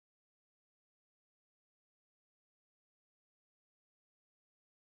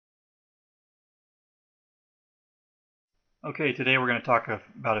Okay, today we're going to talk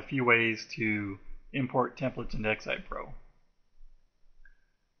about a few ways to import templates into XSitePro.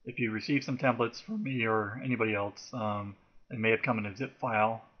 If you receive some templates from me or anybody else, it may have come in a zip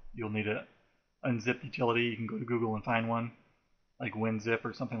file. You'll need an unzip utility. You can go to Google and find one, like WinZip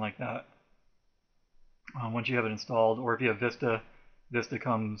or something like that. Once you have it installed, or if you have Vista, Vista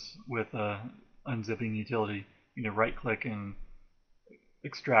comes with an unzipping utility. You can right-click and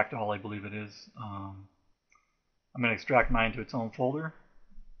extract all, I believe it is. I'm going to extract mine to its own folder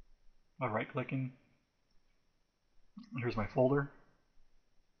by right-clicking. Here's my folder.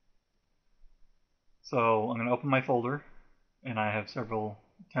 So I'm going to open my folder, and I have several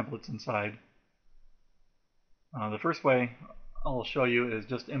templates inside. The first way I'll show you is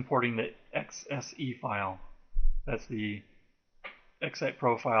just importing the XSE file. That's the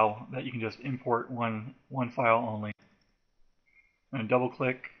XSitePro file that you can just import one file only. I'm going to double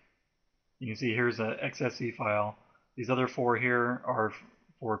click. You can see here's an XSE file. These other four here are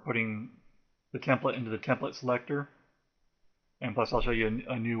for putting the template into the template selector. And plus I'll show you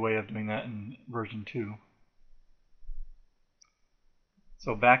a new way of doing that in version 2.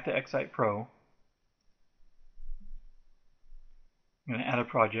 So back to XSitePro. I'm going to add a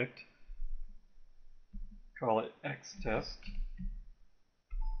project. Call it XTest.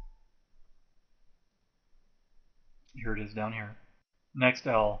 Here it is down here. Next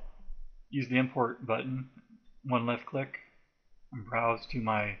I'll use the import button, one left click, and browse to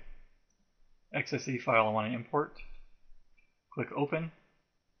my XSE file I want to import. Click open.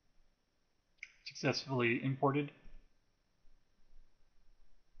 Successfully imported.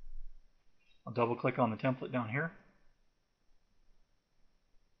 I'll double click on the template down here,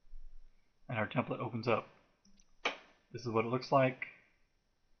 and our template opens up. This is what it looks like.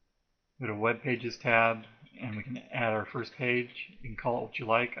 Go to Web Pages tab, and we can add our first page. You can call it what you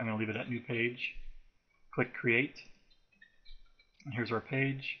like. I'm going to leave it at New Page. Click Create, and here's our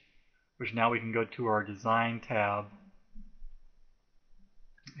page, which now we can go to our Design tab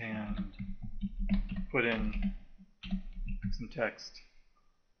and put in some text.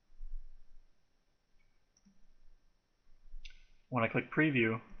 When I click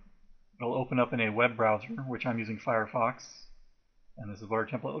Preview, it'll open up in a web browser, which I'm using Firefox, and this is what our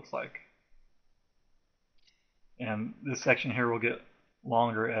template looks like. And this section here will get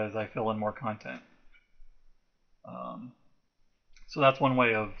longer as I fill in more content. So that's one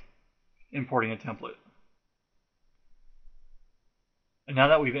way of importing a template. And now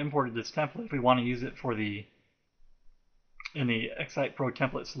that we've imported this template, if we want to use it in the XSitePro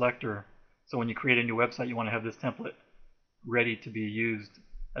template selector, so when you create a new website you want to have this template ready to be used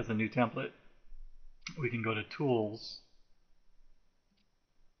as a new template, we can go to Tools,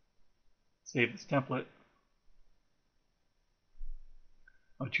 save this template.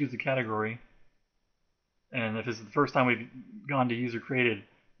 I'll choose the category, and if this is the first time we've gone to user created,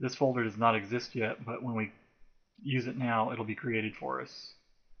 this folder does not exist yet, but when we use it now, it'll be created for us.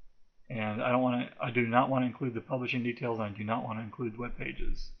 And I do not want to include the publishing details, and I do not want to include web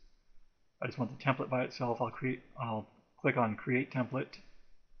pages. I just want the template by itself. I'll click on Create Template.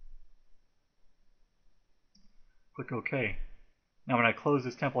 Click OK. Now when I close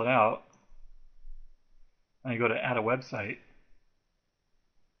this template out, and I go to Add a Website,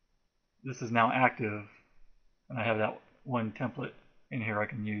 this is now active, and I have that one template in here I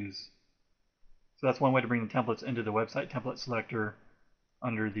can use. So that's one way to bring the templates into the website template selector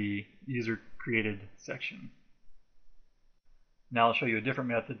under the user created section. Now I'll show you a different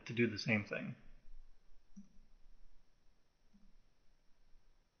method to do the same thing.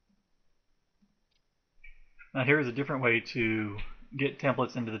 Now here is a different way to get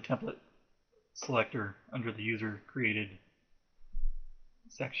templates into the template selector under the user created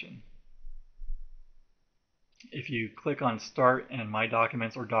section. If you click on Start and My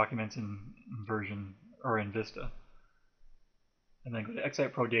Documents or Documents in version or in Vista, and then go to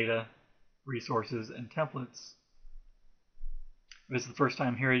XSitePro Data, Resources, and Templates. If this is the first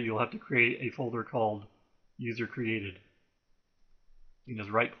time here, you'll have to create a folder called User Created. You can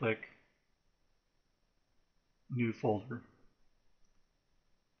just right click, New Folder,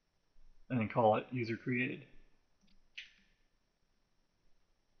 and then call it User Created.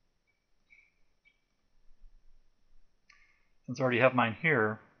 Since I already have mine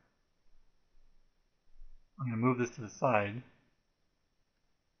here, I'm going to move this to the side.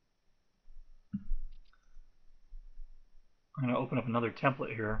 I'm going to open up another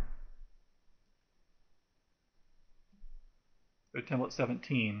template here. Go to template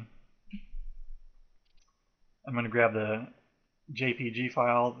 17. I'm going to grab the JPG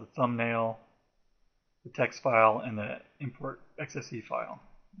file, the thumbnail, the text file, and the import XSE file.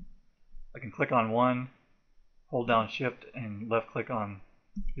 I can click on one, hold down Shift and left click on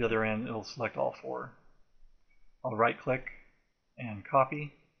the other end, it'll select all four. I'll right click and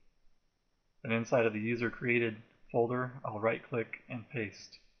copy. Then inside of the user created folder, I'll right click and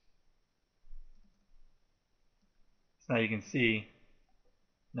paste. So now you can see,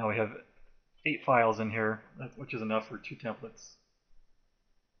 now we have 8 files in here, which is enough for 2 templates.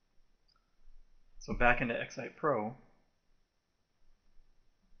 So back into XSitePro,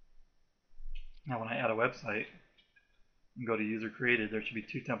 now when I add a website and go to user created, there should be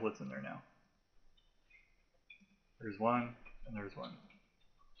 2 templates in there now. There's one and there's one.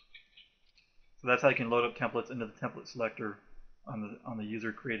 So that's how you can load up templates into the template selector on the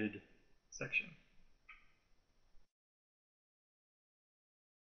user created section.